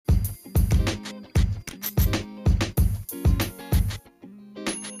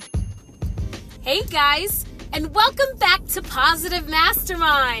Hey guys, and welcome back to Positive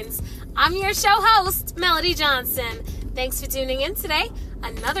Masterminds. I'm your show host, Melody Johnson. Thanks for tuning in today.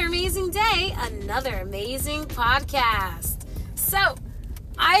 Another amazing day, another amazing podcast. So,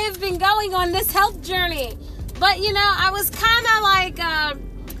 I have been going on this health journey, but I was kind of like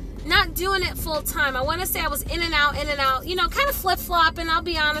not doing it full time. I want to say I was in and out, kind of flip-flopping, I'll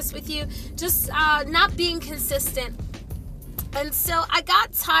be honest with you, just not being consistent. And so I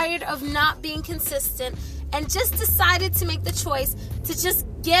got tired of not being consistent and just decided to make the choice to just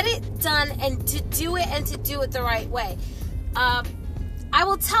get it done and to do it the right way. I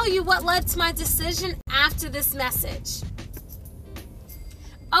will tell you what led to my decision after this message.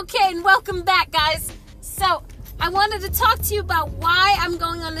 Okay, and welcome back, guys. So I wanted to talk to you about why I'm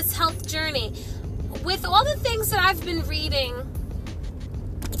going on this health journey. With all the things that I've been reading,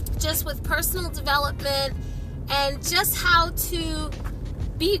 just with personal development and just how to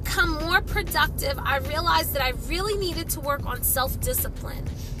become more productive, I realized that I really needed to work on self-discipline.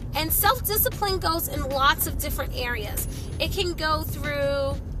 And self-discipline goes in lots of different areas.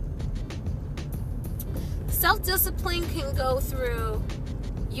 Self-discipline can go through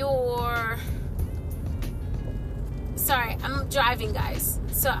Sorry, I'm driving, guys.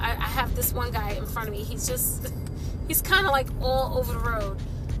 So I have this one guy in front of me. He's kind of like all over the road.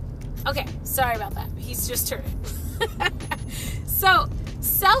 Okay, sorry about that. He's just turning. So,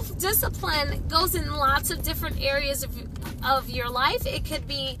 self-discipline goes in lots of different areas of your life. It could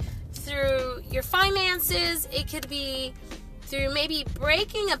be through your finances. It could be through maybe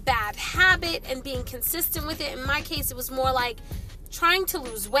breaking a bad habit and being consistent with it. In my case, it was more like trying to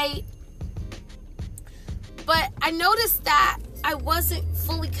lose weight. But I noticed that I wasn't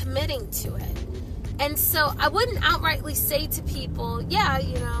fully committing to it. And so I wouldn't outrightly say to people, yeah,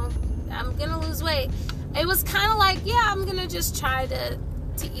 I'm going to lose weight. It was kind of like, yeah, I'm going to just try to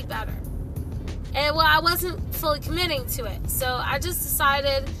eat better. And I wasn't fully committing to it. So I just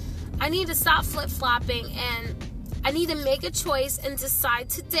decided I need to stop flip-flopping and I need to make a choice and decide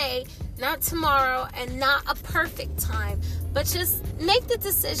today, not tomorrow, and not a perfect time, but just make the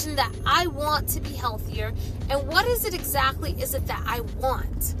decision that I want to be healthier. And what is it exactly is it that I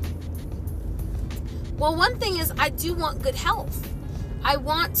want? Well, one thing is I do want good health. I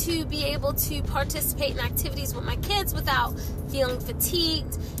want to be able to participate in activities with my kids without feeling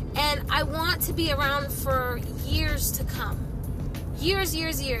fatigued. And I want to be around for years to come. Years.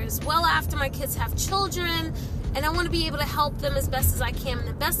 Well after my kids have children. And I want to be able to help them as best as I can. And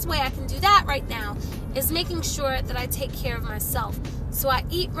the best way I can do that right now is making sure that I take care of myself. So I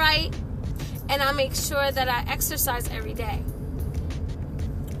eat right and I make sure that I exercise every day.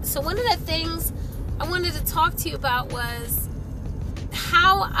 So one of the things I wanted to talk to you about was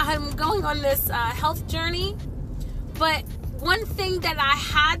how I'm going on this health journey. But one thing that I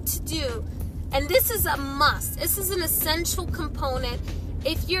had to do, and this is a must, this is an essential component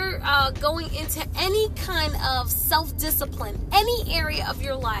if you're going into any kind of self-discipline, any area of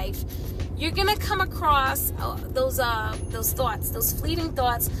your life, you're going to come across those thoughts, those fleeting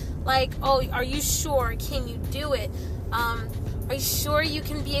thoughts like, oh, are you sure? Can you do it? Are you sure you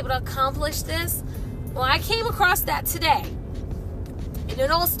can be able to accomplish this? Well, I came across that today. And it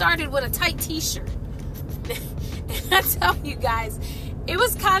all started with a tight t-shirt. And I tell you guys, it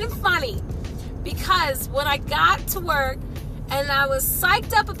was kind of funny because when I got to work and I was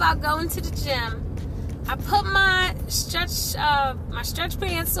psyched up about going to the gym, I put my stretch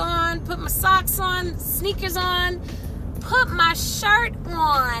pants on, put my socks on, sneakers on, put my shirt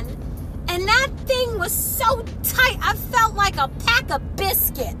on, and that thing was so tight, I felt like a pack of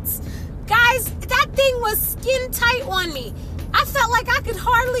biscuits. Guys, that thing was skin tight on me. I felt like I could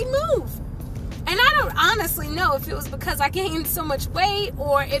hardly move. And I don't honestly know if it was because I gained so much weight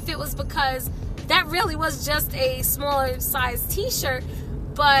or if it was because that really was just a smaller size t-shirt.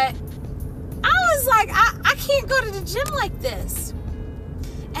 But I was like, I can't go to the gym like this.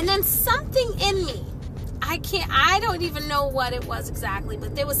 And then something in me, I don't even know what it was exactly,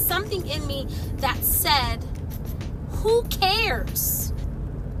 but there was something in me that said, who cares?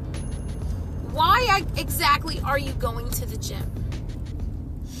 Why exactly are you going to the gym?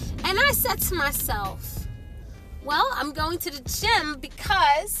 And I said to myself, well, I'm going to the gym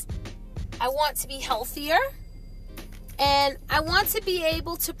because I want to be healthier and I want to be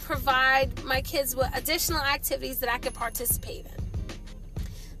able to provide my kids with additional activities that I could participate in.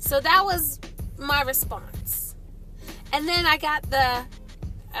 So that was my response. And then I got the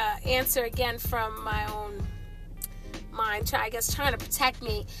answer again from my own mind, trying to protect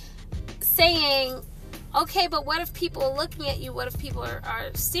me, saying, okay, but what if people are looking at you? What if people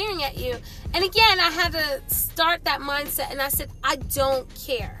are staring at you? And again, I had to start that mindset, and I said, I don't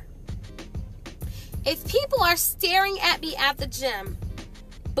care. if people are staring at me at the gym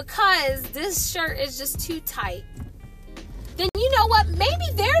because this shirt is just too tight, then you know what? Maybe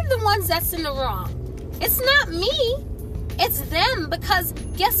they're the ones that's in the wrong. It's not me. It's them, because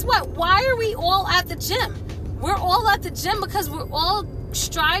guess what? Why are we all at the gym? We're all at the gym because we're all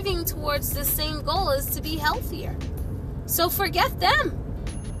striving towards the same goal, is to be healthier. So forget them.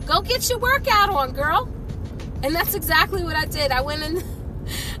 Go get your workout on, girl. And that's exactly what I did. I went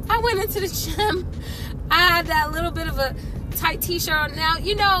into the gym. I had that little bit of a tight t-shirt on. Now,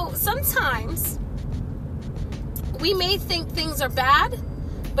 you know, sometimes we may think things are bad,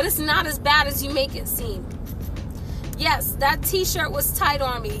 but it's not as bad as you make it seem. Yes, that t-shirt was tight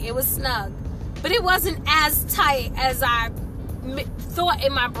on me. It was snug. But it wasn't as tight as I thought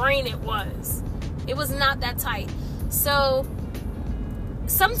in my brain it was. It was not that tight. So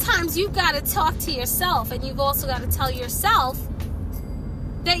sometimes you've got to talk to yourself, and you've also got to tell yourself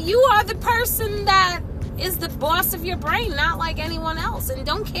that you are the person that is the boss of your brain, not like anyone else. And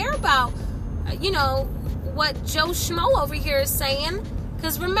don't care about, you know, what Joe Schmo over here is saying.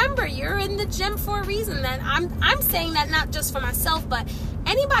 Because remember, you're in the gym for a reason. That I'm saying that not just for myself, but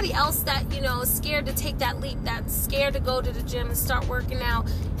anybody else that, you know, is scared to take that leap, that's scared to go to the gym and start working out.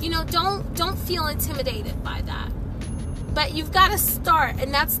 You know, don't feel intimidated by that. But you've got to start,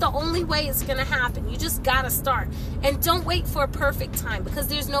 and that's the only way it's going to happen. You just got to start. And don't wait for a perfect time, because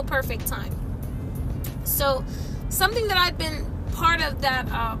there's no perfect time. So something that I've been part of that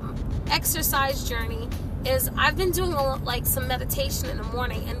exercise journey is I've been doing some meditation in the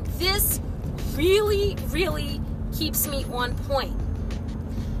morning, and this really, really keeps me on point.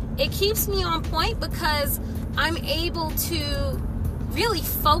 It keeps me on point because I'm able to really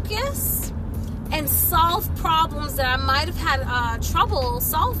focus and solve problems that I might have had trouble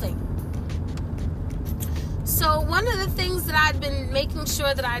solving. So one of the things that I've been making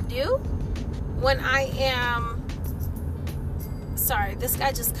sure that I do when I am... Sorry, this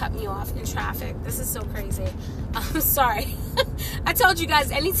guy just cut me off in traffic. This is so crazy. I'm sorry. I told you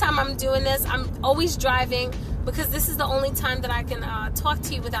guys, anytime I'm doing this, I'm always driving, because this is the only time that I can talk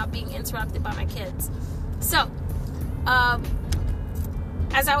to you without being interrupted by my kids. So,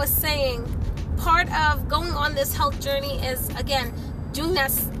 as I was saying, part of going on this health journey is, again, doing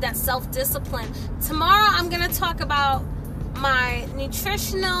that self-discipline. Tomorrow, I'm going to talk about my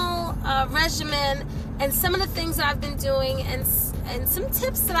nutritional regimen and some of the things that I've been doing, and some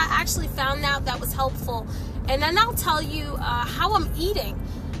tips that I actually found out that was helpful. And then I'll tell you how I'm eating,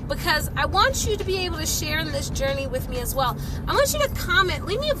 because I want you to be able to share in this journey with me as well. I want you to comment,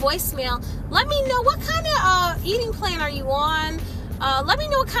 leave me a voicemail. Let me know what kind of eating plan are you on. Let me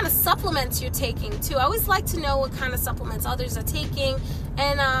know what kind of supplements you're taking too. I always like to know what kind of supplements others are taking.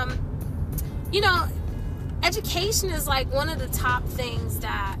 And, you know, education is like one of the top things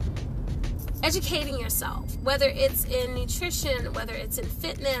that... Educating yourself, whether it's in nutrition, whether it's in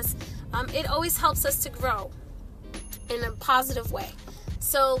fitness, it always helps us to grow in a positive way.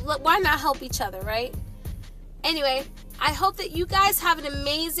 So why not help each other, right? Anyway, I hope that you guys have an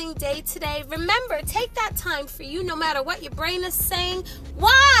amazing day today. Remember, take that time for you, no matter what your brain is saying.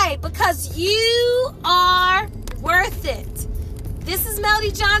 Why? Because you are worth it. This is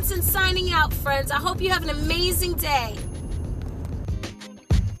Melody Johnson signing out, friends. I hope you have an amazing day.